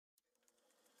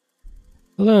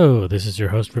Hello, this is your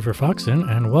host River Foxen,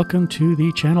 and welcome to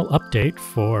the channel update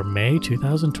for May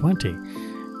 2020.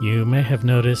 You may have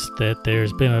noticed that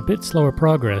there's been a bit slower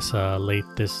progress late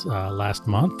this last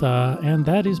month, and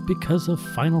that is because of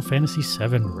Final Fantasy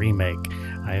VII Remake.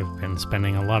 I have been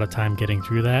spending a lot of time getting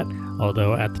through that,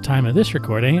 although at the time of this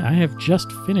recording, I have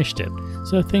just finished it,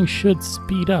 so things should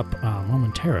speed up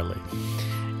momentarily.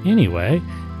 Anyway,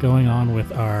 going on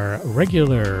with our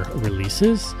regular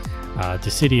releases,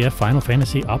 Dissidia Final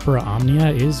Fantasy Opera Omnia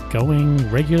is going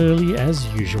regularly as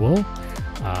usual.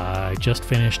 I just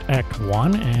finished Act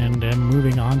 1 and am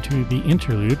moving on to the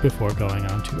interlude before going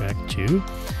on to Act 2.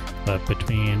 But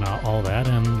between all that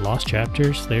and Lost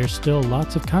Chapters, there's still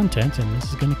lots of content, and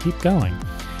this is going to keep going.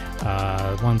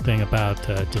 One thing about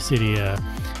Dissidia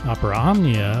Opera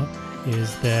Omnia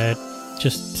is that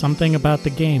just something about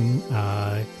the game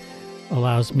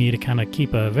allows me to kind of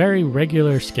keep a very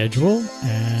regular schedule,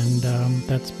 and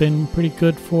that's been pretty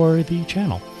good for the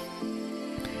channel.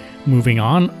 Moving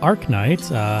on,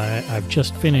 Arknights. I've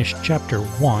just finished Chapter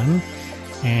 1,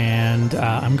 and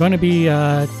I'm going to be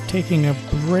taking a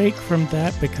break from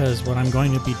that because what I'm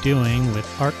going to be doing with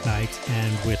Arknights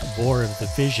and with War of the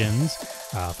Visions,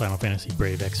 Final Fantasy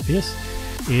Brave Exvius,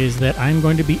 is that I'm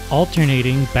going to be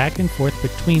alternating back and forth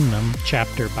between them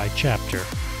chapter by chapter.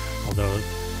 Although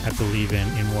I believe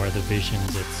in War of the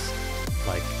Visions, it's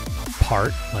like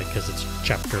part, like because it's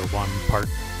Chapter 1, Part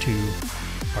 2,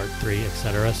 Part 3,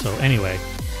 etc. So anyway,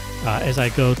 as I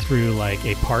go through like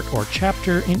a part or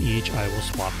chapter in each, I will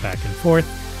swap back and forth.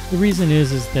 The reason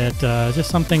is that just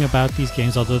something about these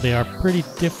games, although they are pretty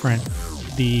different,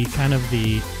 the kind of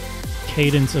the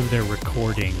cadence of their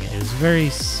recording is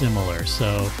very similar.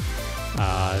 So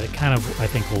it kind of, I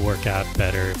think, will work out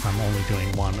better if I'm only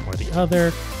doing one or the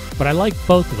other. But I like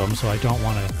both of them, so I don't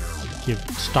want to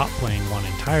stop playing one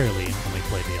entirely and only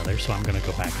play the other, so I'm going to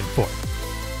go back and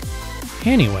forth.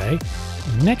 Anyway,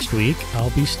 next week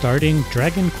I'll be starting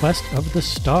Dragon Quest of the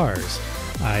Stars.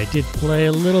 I did play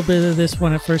a little bit of this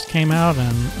when it first came out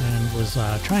and was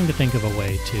trying to think of a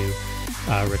way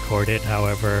to record it.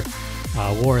 However,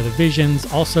 War of the Visions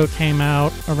also came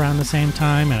out around the same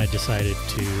time, and I decided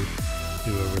to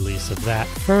do a release of that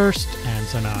first, and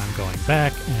so now I'm going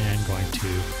back and going to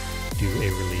do a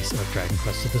release of Dragon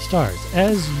Quest of the Stars.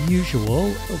 As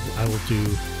usual, I will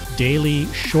do daily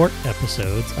short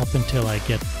episodes up until I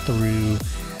get through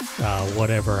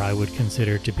whatever I would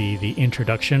consider to be the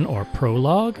introduction or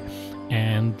prologue,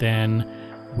 and then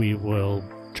we will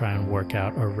try and work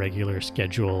out a regular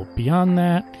schedule beyond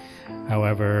that.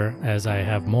 However, as I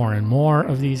have more and more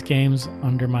of these games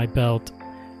under my belt,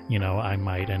 you know, I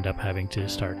might end up having to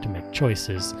start to make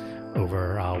choices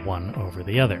over one over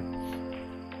the other.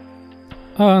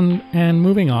 And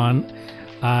moving on,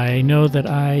 I know that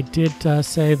I did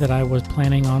say that I was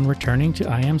planning on returning to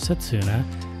I Am Setsuna,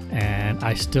 and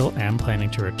I still am planning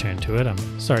to return to it.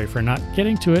 I'm sorry for not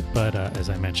getting to it, but as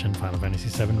I mentioned, Final Fantasy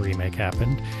VII Remake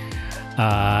happened.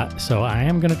 So I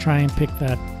am going to try and pick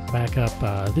that back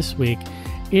up this week.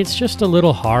 It's just a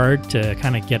little hard to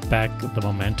kind of get back the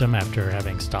momentum after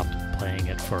having stopped playing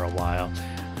it for a while,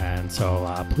 and so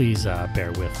please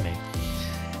bear with me.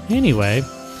 Anyway,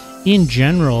 in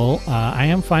general, I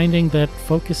am finding that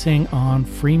focusing on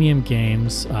freemium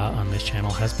games on this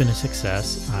channel has been a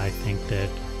success. I think that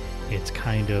it's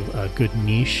kind of a good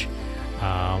niche.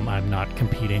 I'm not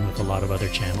competing with a lot of other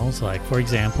channels. Like, for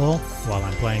example, while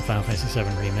I'm playing Final Fantasy VII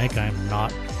Remake, I'm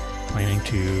not planning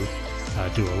to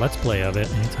do a Let's Play of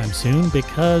it anytime soon,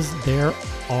 because there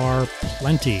are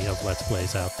plenty of Let's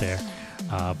Plays out there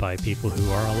by people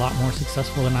who are a lot more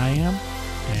successful than I am,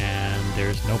 and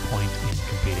there's no point in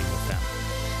competing with them.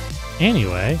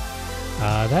 Anyway,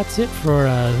 that's it for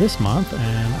this month,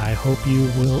 and I hope you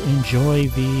will enjoy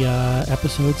the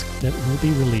episodes that will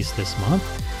be released this month.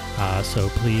 So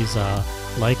please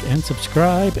like and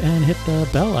subscribe and hit the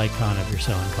bell icon if you're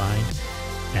so inclined,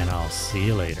 and I'll see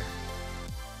you later.